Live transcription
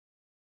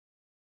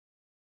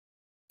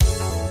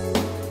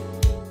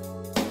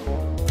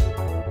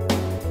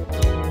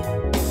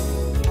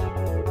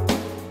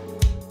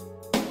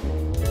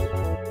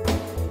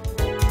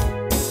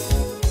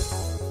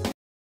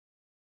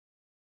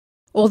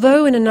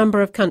Although in a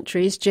number of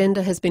countries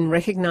gender has been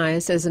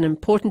recognized as an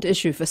important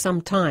issue for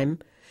some time,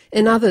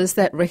 in others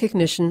that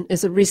recognition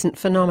is a recent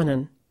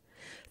phenomenon.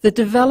 The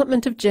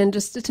development of gender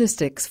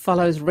statistics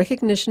follows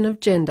recognition of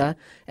gender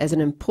as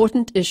an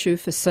important issue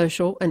for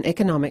social and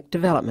economic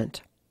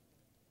development.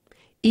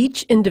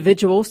 Each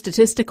individual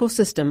statistical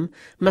system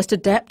must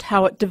adapt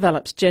how it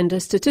develops gender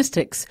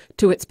statistics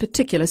to its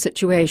particular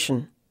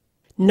situation.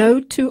 No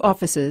two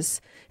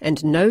offices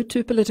and no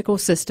two political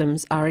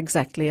systems are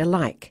exactly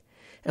alike,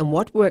 and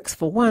what works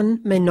for one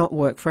may not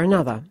work for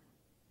another.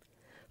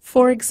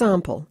 For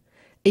example,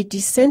 a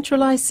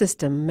decentralized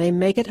system may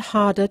make it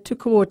harder to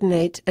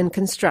coordinate and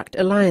construct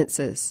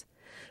alliances,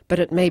 but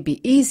it may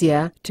be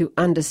easier to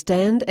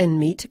understand and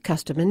meet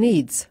customer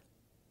needs.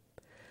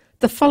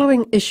 The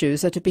following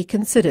issues are to be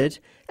considered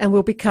and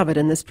will be covered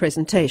in this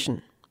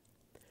presentation: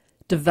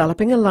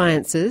 developing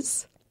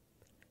alliances,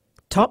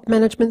 top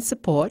management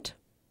support,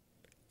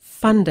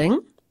 funding,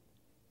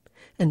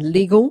 and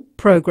legal,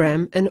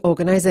 program, and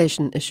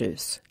organization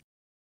issues.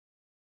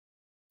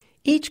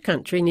 Each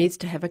country needs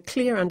to have a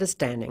clear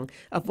understanding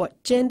of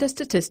what gender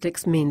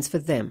statistics means for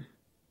them.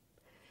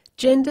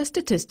 Gender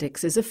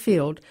statistics is a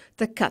field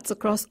that cuts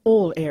across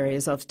all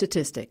areas of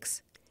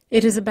statistics.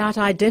 It is about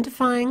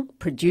identifying,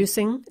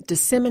 producing,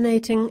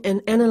 disseminating,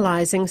 and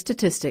analyzing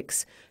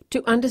statistics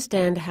to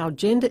understand how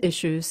gender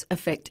issues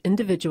affect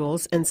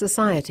individuals and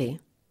society.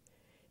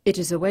 It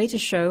is a way to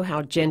show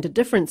how gender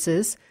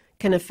differences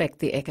can affect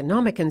the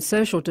economic and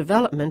social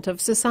development of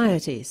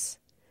societies.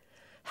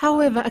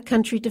 However a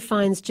country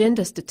defines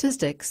gender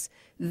statistics,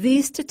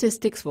 these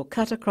statistics will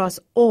cut across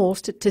all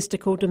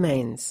statistical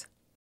domains.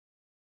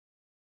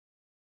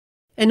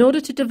 In order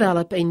to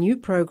develop a new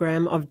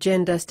program of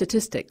gender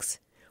statistics,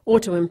 or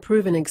to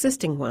improve an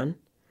existing one,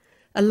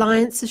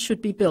 alliances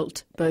should be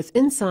built both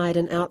inside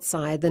and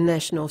outside the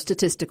national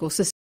statistical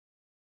system.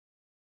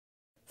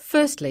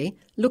 Firstly,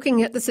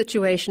 looking at the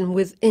situation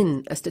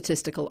within a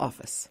statistical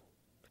office.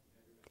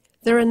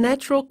 There are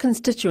natural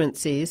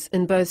constituencies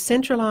in both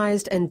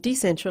centralized and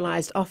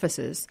decentralized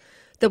offices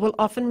that will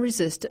often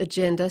resist a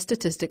gender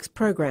statistics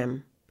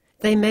program.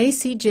 They may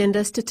see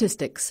gender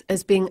statistics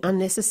as being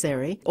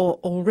unnecessary or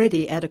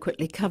already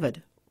adequately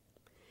covered.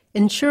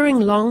 Ensuring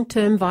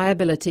long-term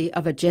viability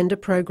of a gender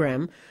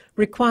program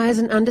requires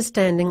an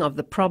understanding of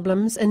the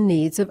problems and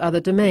needs of other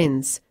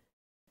domains: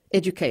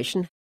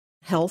 education,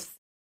 health,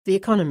 the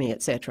economy,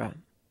 etc.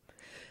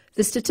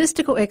 The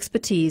statistical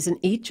expertise in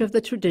each of the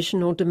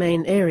traditional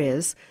domain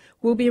areas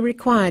will be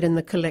required in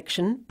the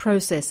collection,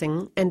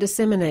 processing, and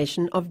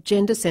dissemination of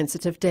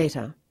gender-sensitive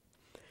data.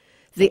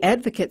 The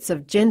advocates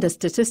of gender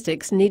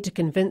statistics need to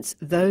convince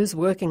those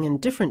working in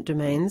different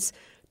domains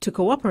to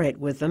cooperate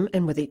with them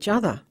and with each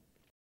other.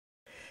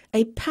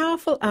 A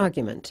powerful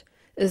argument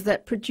is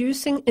that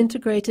producing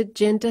integrated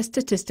gender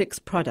statistics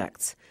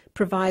products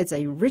provides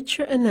a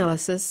richer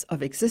analysis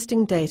of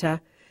existing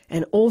data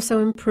and also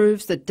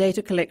improves the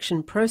data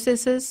collection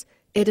processes,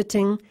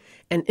 editing,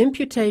 and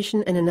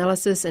imputation and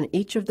analysis in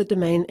each of the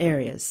domain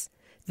areas.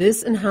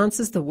 This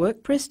enhances the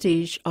work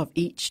prestige of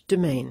each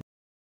domain.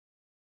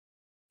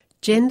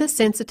 Gender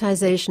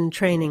sensitization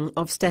training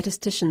of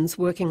statisticians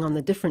working on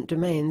the different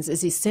domains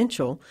is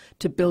essential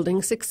to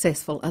building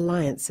successful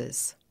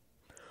alliances.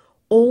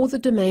 All the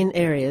domain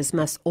areas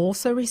must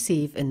also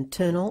receive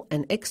internal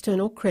and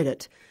external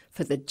credit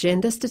for the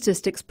gender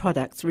statistics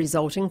products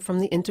resulting from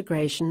the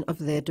integration of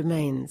their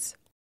domains.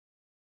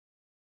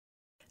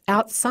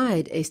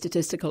 Outside a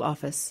statistical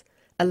office,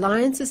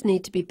 alliances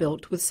need to be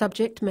built with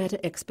subject matter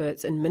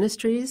experts in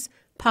ministries,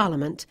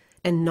 parliament,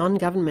 and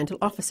non-governmental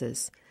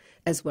offices,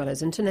 as well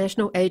as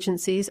international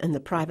agencies and the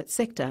private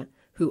sector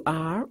who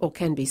are or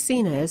can be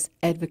seen as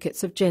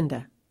advocates of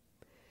gender.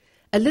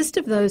 A list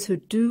of those who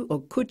do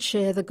or could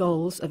share the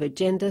goals of a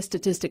gender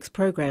statistics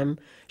program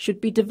should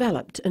be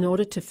developed in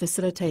order to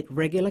facilitate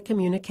regular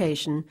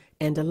communication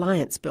and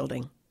alliance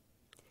building.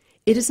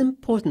 It is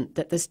important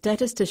that the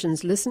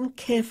statisticians listen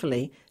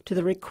carefully to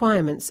the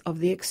requirements of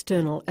the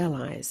external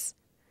allies.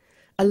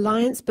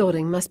 Alliance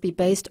building must be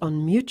based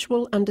on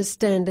mutual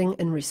understanding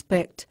and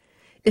respect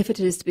if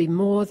it is to be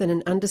more than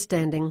an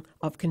understanding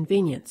of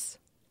convenience.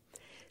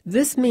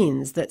 This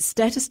means that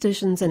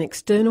statisticians and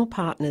external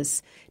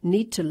partners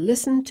need to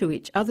listen to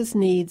each other's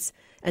needs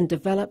and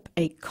develop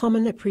a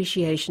common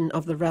appreciation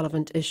of the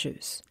relevant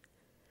issues.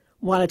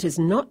 While it is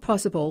not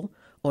possible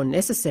or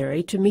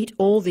necessary to meet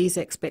all these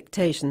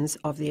expectations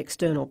of the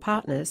external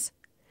partners,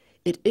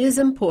 it is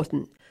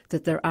important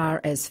that there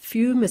are as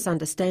few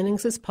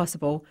misunderstandings as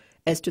possible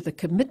as to the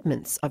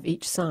commitments of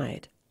each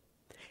side.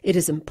 It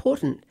is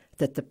important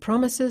that the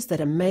promises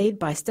that are made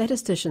by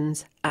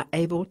statisticians are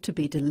able to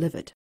be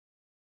delivered.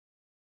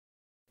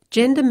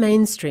 Gender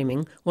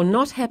mainstreaming will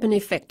not happen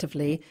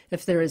effectively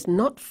if there is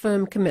not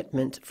firm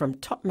commitment from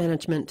top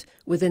management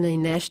within a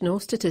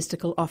national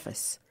statistical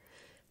office.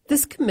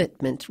 This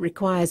commitment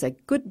requires a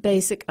good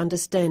basic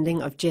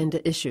understanding of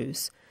gender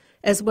issues,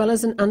 as well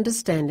as an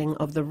understanding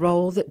of the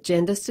role that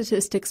gender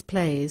statistics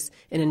plays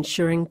in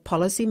ensuring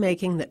policy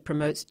making that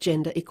promotes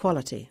gender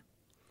equality.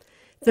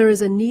 There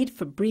is a need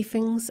for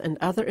briefings and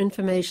other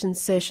information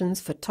sessions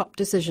for top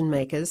decision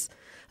makers,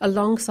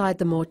 alongside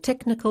the more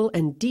technical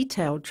and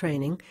detailed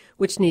training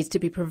which needs to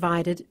be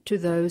provided to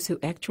those who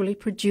actually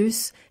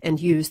produce and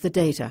use the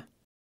data.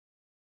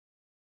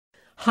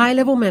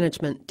 High-level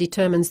management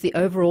determines the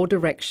overall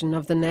direction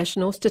of the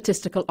National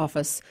Statistical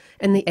Office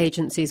and the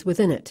agencies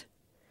within it.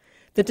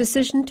 The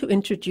decision to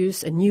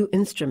introduce a new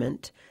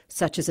instrument,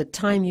 such as a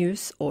time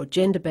use or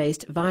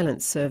gender-based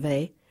violence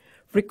survey,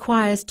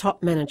 requires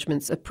top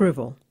management's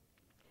approval.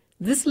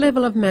 This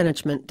level of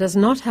management does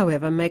not,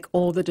 however, make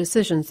all the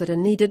decisions that are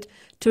needed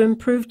to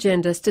improve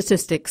gender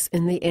statistics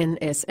in the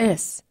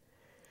NSS.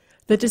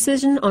 The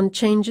decision on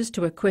changes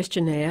to a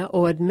questionnaire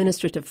or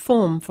administrative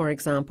form, for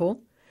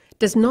example,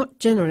 does not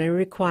generally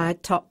require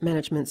top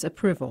management's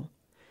approval.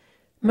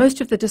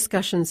 Most of the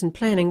discussions and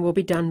planning will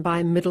be done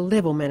by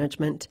middle-level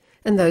management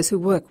and those who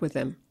work with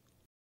them.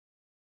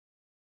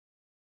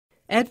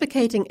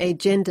 Advocating a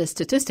gender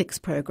statistics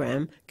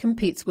program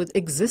competes with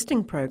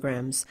existing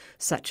programs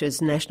such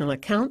as national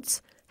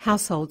accounts,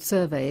 household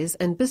surveys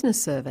and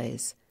business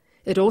surveys.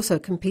 It also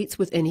competes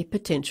with any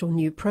potential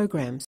new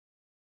programs.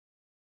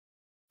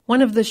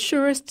 One of the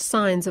surest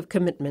signs of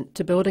commitment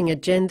to building a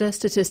gender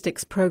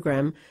statistics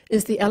program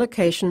is the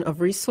allocation of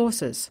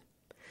resources.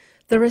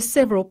 There are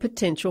several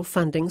potential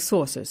funding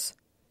sources: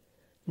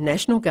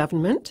 national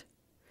government,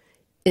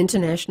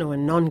 international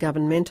and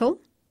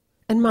non-governmental,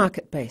 and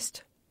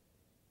market-based.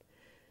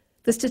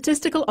 The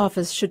Statistical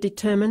Office should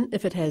determine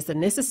if it has the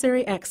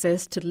necessary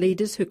access to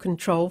leaders who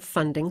control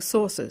funding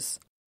sources.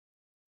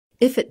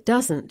 If it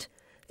doesn't,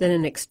 then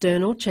an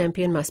external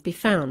champion must be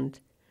found.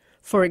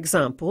 For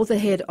example, the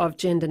head of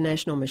Gender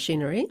National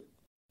Machinery,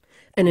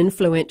 an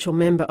influential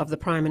member of the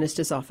Prime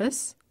Minister's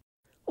office,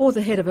 or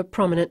the head of a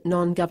prominent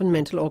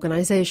non-governmental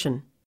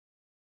organisation.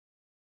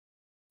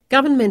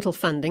 Governmental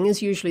funding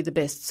is usually the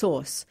best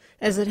source,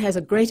 as it has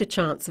a greater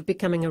chance of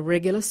becoming a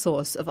regular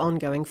source of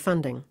ongoing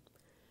funding.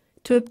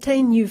 To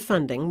obtain new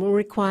funding will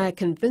require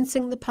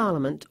convincing the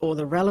Parliament or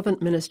the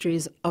relevant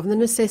ministries of the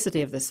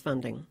necessity of this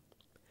funding.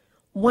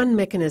 One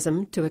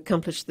mechanism to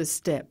accomplish this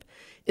step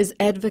is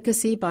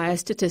advocacy by a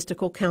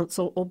statistical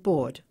council or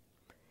board.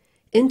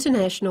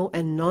 International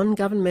and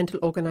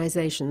non-governmental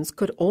organisations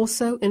could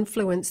also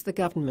influence the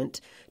government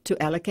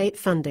to allocate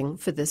funding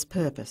for this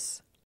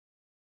purpose.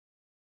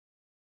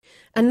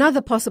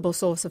 Another possible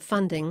source of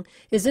funding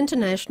is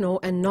international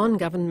and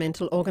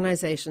non-governmental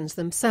organisations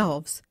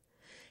themselves.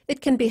 It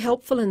can be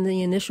helpful in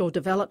the initial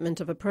development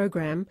of a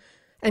program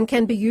and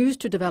can be used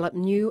to develop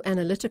new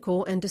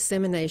analytical and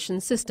dissemination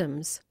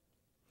systems.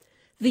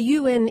 The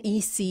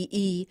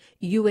UNECE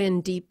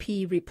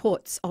UNDP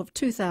reports of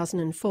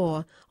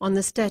 2004 on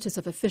the status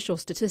of official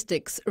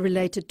statistics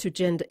related to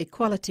gender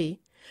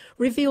equality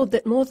revealed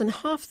that more than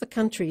half the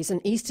countries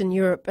in Eastern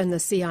Europe and the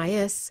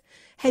CIS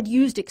had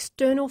used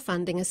external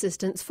funding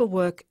assistance for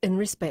work in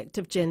respect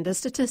of gender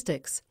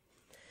statistics.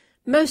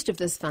 Most of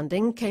this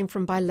funding came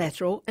from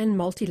bilateral and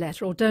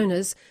multilateral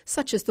donors,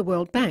 such as the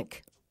World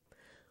Bank.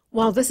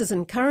 While this is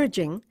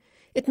encouraging,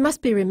 it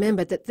must be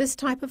remembered that this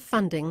type of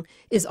funding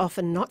is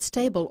often not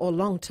stable or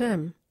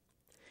long-term.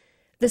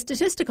 The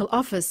Statistical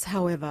Office,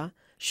 however,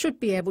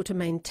 should be able to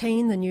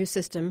maintain the new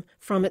system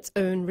from its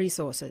own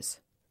resources.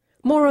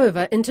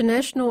 Moreover,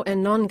 international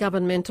and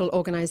non-governmental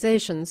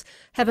organisations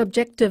have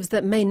objectives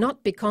that may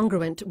not be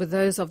congruent with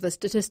those of the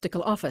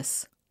Statistical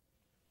Office.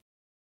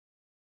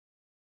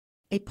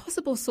 A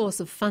possible source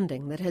of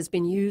funding that has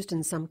been used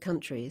in some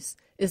countries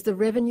is the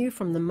revenue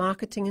from the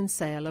marketing and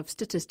sale of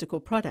statistical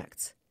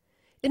products.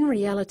 In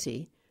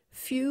reality,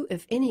 few,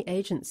 if any,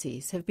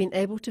 agencies have been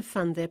able to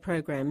fund their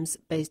programs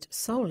based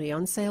solely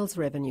on sales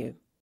revenue.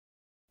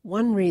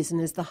 One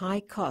reason is the high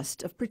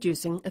cost of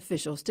producing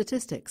official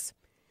statistics.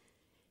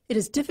 It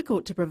is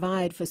difficult to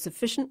provide for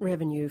sufficient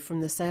revenue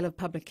from the sale of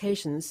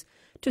publications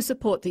to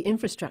support the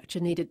infrastructure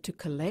needed to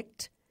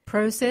collect,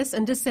 process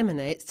and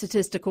disseminate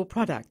statistical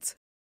products.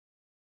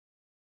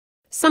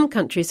 Some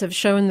countries have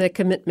shown their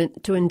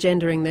commitment to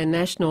engendering their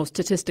national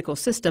statistical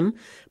system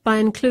by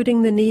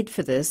including the need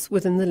for this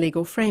within the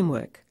legal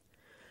framework.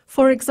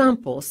 For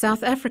example,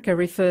 South Africa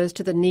refers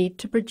to the need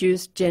to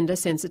produce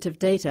gender-sensitive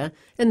data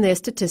in their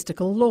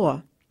statistical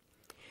law.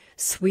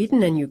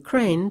 Sweden and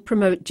Ukraine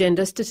promote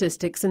gender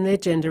statistics in their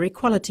gender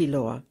equality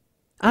law.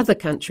 Other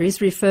countries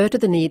refer to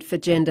the need for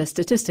gender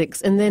statistics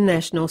in their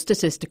national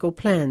statistical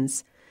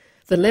plans.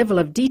 The level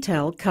of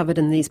detail covered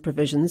in these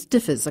provisions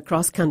differs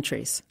across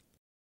countries.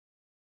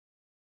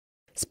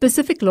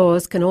 Specific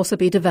laws can also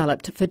be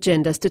developed for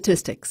gender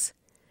statistics.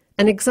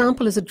 An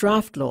example is a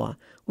draft law,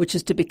 which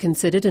is to be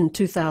considered in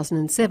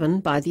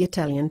 2007 by the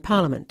Italian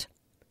Parliament.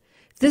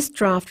 This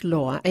draft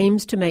law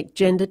aims to make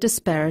gender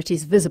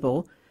disparities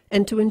visible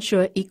and to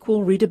ensure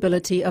equal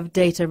readability of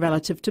data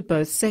relative to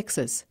both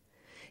sexes.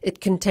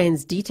 It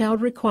contains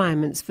detailed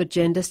requirements for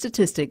gender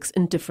statistics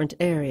in different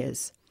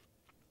areas.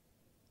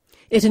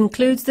 It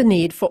includes the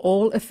need for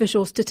all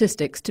official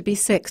statistics to be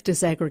sex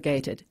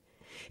disaggregated.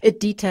 It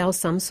details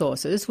some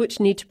sources which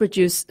need to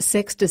produce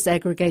sex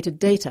disaggregated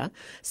data,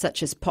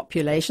 such as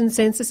population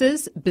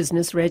censuses,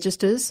 business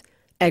registers,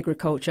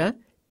 agriculture,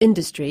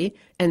 industry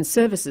and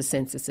services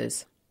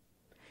censuses.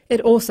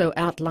 It also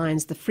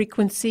outlines the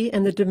frequency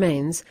and the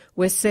domains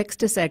where sex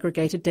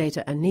disaggregated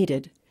data are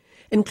needed,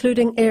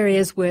 including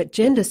areas where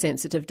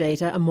gender-sensitive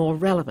data are more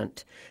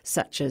relevant,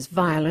 such as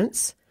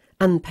violence,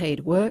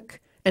 unpaid work,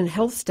 and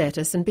health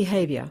status and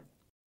behaviour.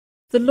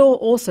 The law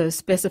also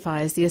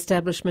specifies the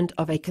establishment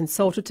of a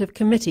consultative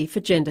committee for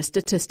gender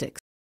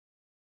statistics.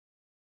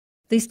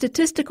 The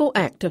Statistical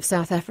Act of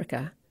South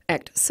Africa,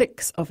 Act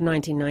 6 of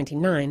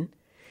 1999,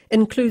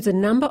 includes a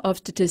number of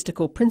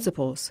statistical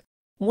principles,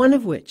 one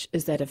of which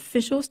is that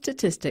official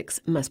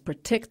statistics must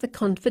protect the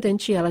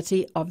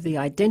confidentiality of the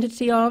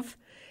identity of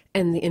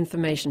and the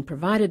information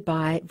provided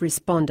by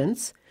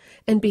respondents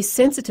and be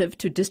sensitive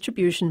to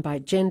distribution by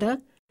gender,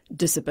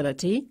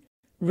 disability,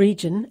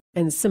 region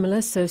and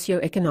similar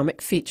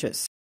socio-economic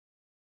features.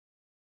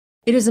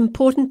 It is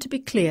important to be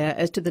clear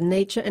as to the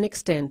nature and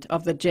extent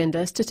of the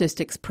Gender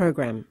Statistics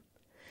Program.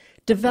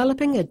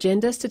 Developing a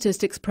gender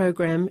statistics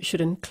program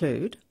should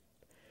include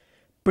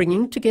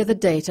bringing together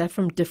data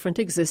from different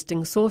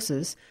existing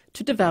sources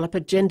to develop a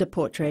gender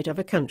portrait of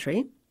a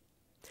country,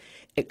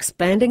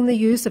 expanding the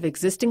use of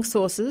existing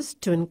sources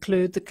to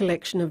include the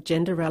collection of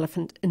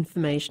gender-relevant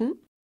information,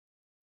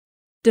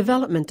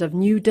 development of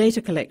new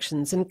data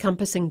collections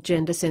encompassing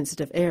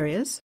gender-sensitive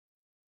areas,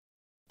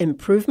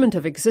 improvement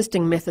of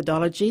existing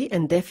methodology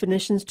and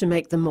definitions to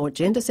make them more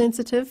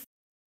gender-sensitive,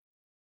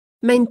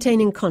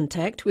 maintaining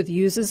contact with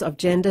users of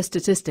gender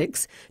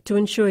statistics to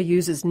ensure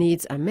users'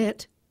 needs are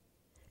met,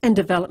 and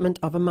development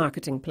of a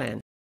marketing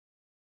plan.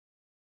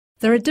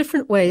 There are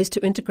different ways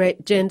to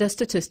integrate gender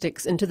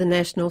statistics into the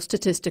National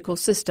Statistical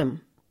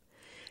System.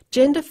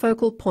 Gender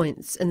focal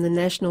points in the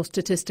National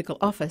Statistical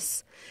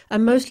Office are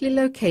mostly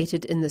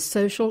located in the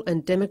social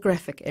and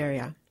demographic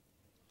area.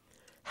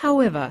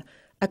 However,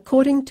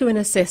 according to an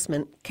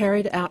assessment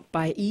carried out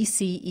by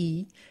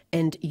ECE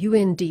and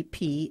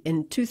UNDP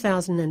in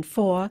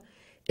 2004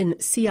 in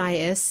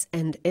CIS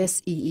and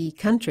SEE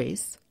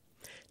countries,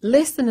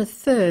 less than a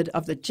third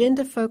of the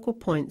gender focal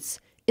points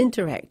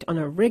interact on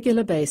a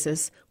regular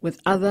basis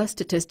with other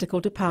statistical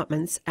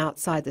departments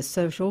outside the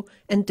social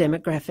and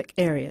demographic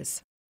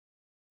areas.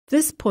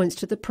 This points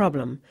to the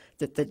problem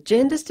that the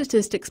Gender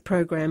Statistics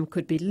Program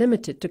could be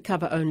limited to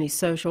cover only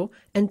social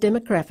and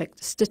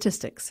demographic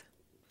statistics.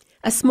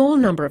 A small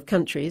number of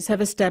countries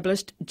have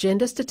established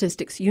gender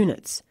statistics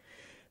units,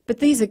 but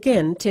these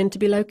again tend to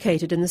be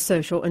located in the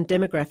social and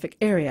demographic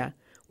area,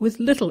 with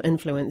little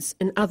influence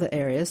in other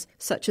areas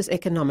such as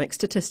economic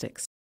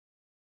statistics.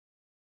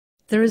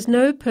 There is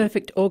no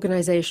perfect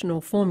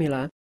organizational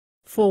formula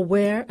for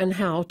where and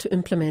how to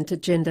implement a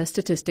gender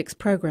statistics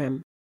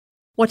program.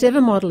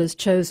 Whatever model is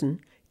chosen,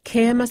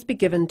 care must be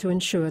given to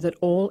ensure that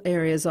all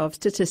areas of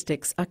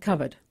statistics are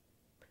covered.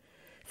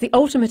 The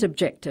ultimate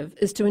objective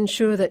is to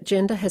ensure that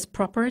gender has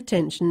proper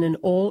attention in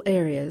all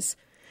areas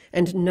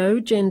and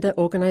no gender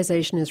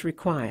organization is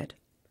required.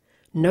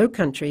 No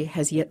country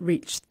has yet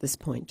reached this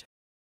point.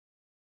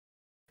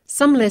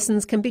 Some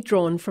lessons can be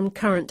drawn from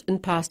current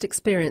and past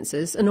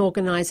experiences in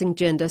organizing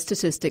gender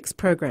statistics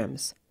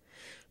programs.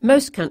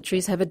 Most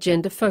countries have a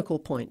gender focal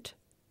point.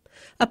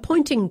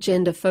 Appointing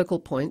gender focal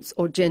points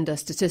or gender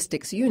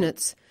statistics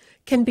units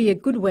can be a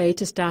good way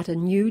to start a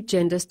new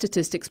gender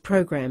statistics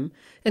program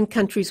in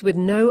countries where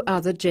no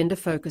other gender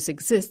focus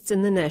exists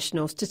in the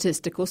national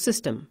statistical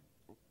system.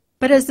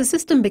 But as the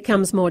system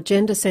becomes more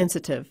gender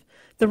sensitive,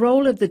 the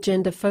role of the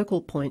gender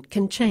focal point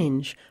can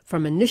change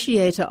from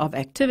initiator of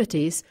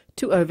activities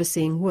to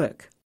overseeing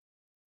work.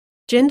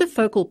 Gender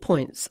focal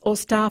points or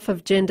staff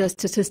of gender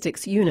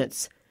statistics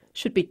units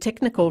should be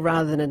technical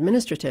rather than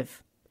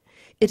administrative.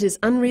 It is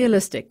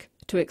unrealistic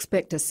to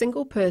expect a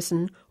single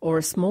person or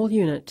a small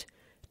unit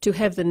to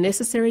have the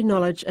necessary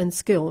knowledge and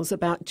skills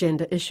about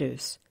gender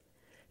issues.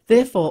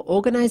 Therefore,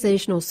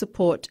 organizational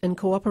support and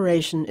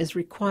cooperation is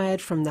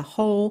required from the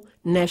whole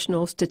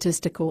National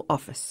Statistical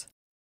Office.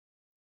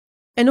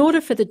 In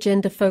order for the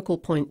gender focal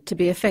point to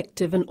be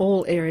effective in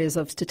all areas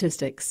of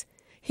statistics,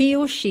 he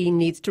or she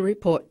needs to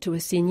report to a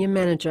senior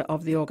manager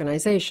of the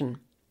organization.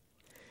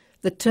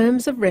 The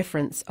terms of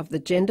reference of the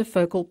gender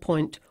focal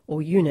point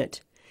or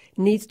unit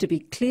needs to be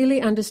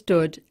clearly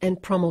understood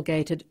and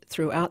promulgated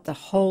throughout the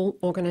whole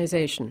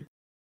organization.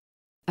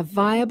 A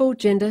viable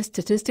gender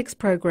statistics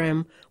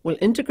program will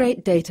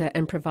integrate data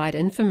and provide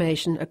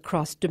information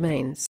across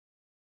domains.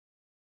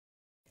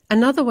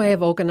 Another way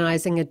of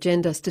organizing a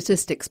gender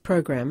statistics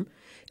program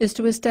is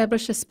to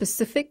establish a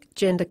specific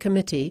gender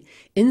committee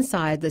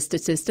inside the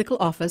statistical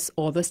office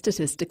or the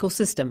statistical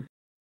system.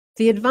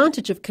 The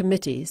advantage of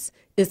committees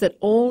is that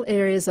all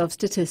areas of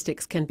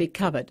statistics can be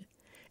covered,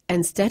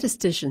 and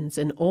statisticians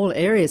in all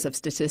areas of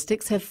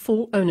statistics have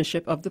full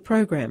ownership of the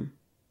program.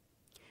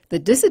 The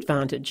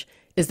disadvantage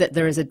is that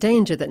there is a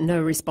danger that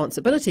no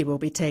responsibility will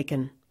be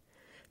taken.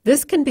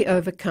 This can be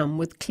overcome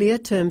with clear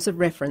terms of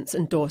reference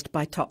endorsed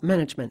by top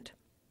management.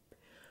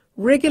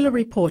 Regular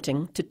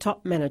reporting to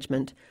top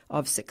management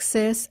of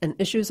success and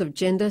issues of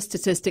gender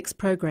statistics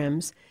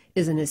programs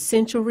is an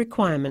essential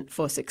requirement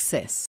for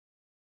success.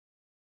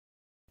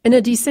 In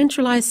a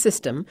decentralized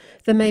system,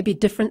 there may be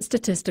different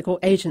statistical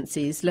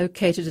agencies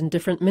located in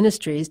different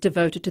ministries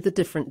devoted to the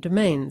different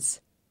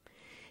domains.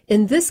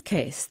 In this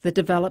case, the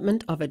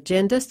development of a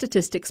gender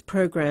statistics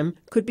program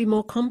could be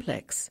more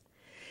complex.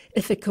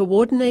 If a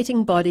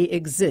coordinating body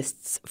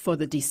exists for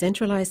the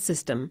decentralized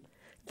system,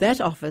 that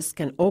office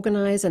can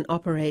organize and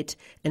operate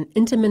an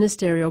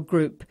interministerial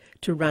group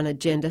to run a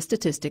gender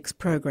statistics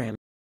program.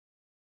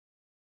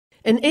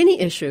 In any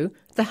issue,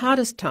 the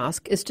hardest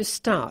task is to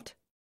start.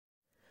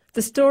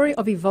 The story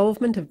of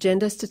evolvement of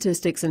gender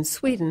statistics in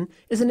Sweden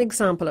is an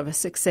example of a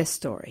success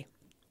story.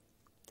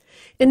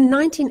 In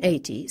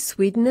 1980,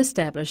 Sweden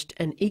established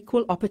an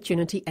Equal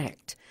Opportunity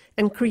Act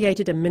and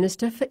created a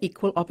Minister for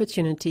Equal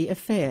Opportunity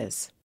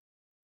Affairs.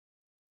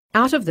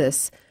 Out of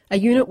this, a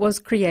unit was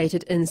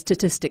created in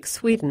Statistics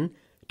Sweden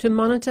to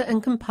monitor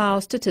and compile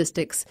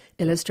statistics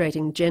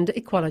illustrating gender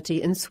equality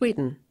in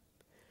Sweden.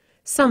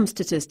 Some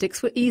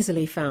statistics were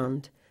easily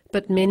found,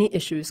 but many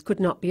issues could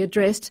not be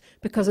addressed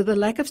because of the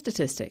lack of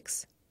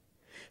statistics.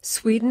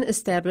 Sweden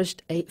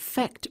established a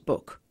fact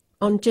book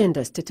on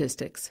gender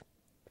statistics.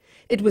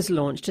 It was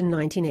launched in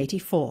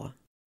 1984.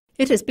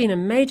 It has been a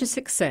major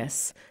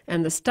success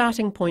and the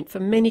starting point for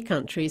many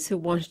countries who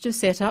wanted to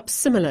set up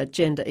similar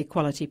gender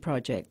equality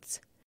projects.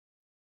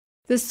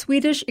 The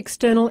Swedish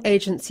external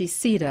agency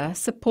SIDA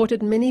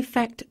supported many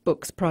fact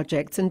books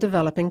projects in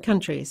developing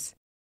countries.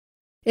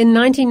 In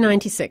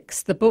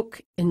 1996, the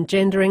book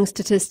Engendering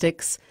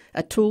Statistics,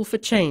 A Tool for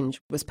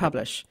Change was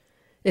published.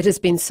 It has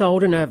been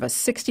sold in over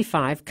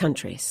 65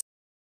 countries.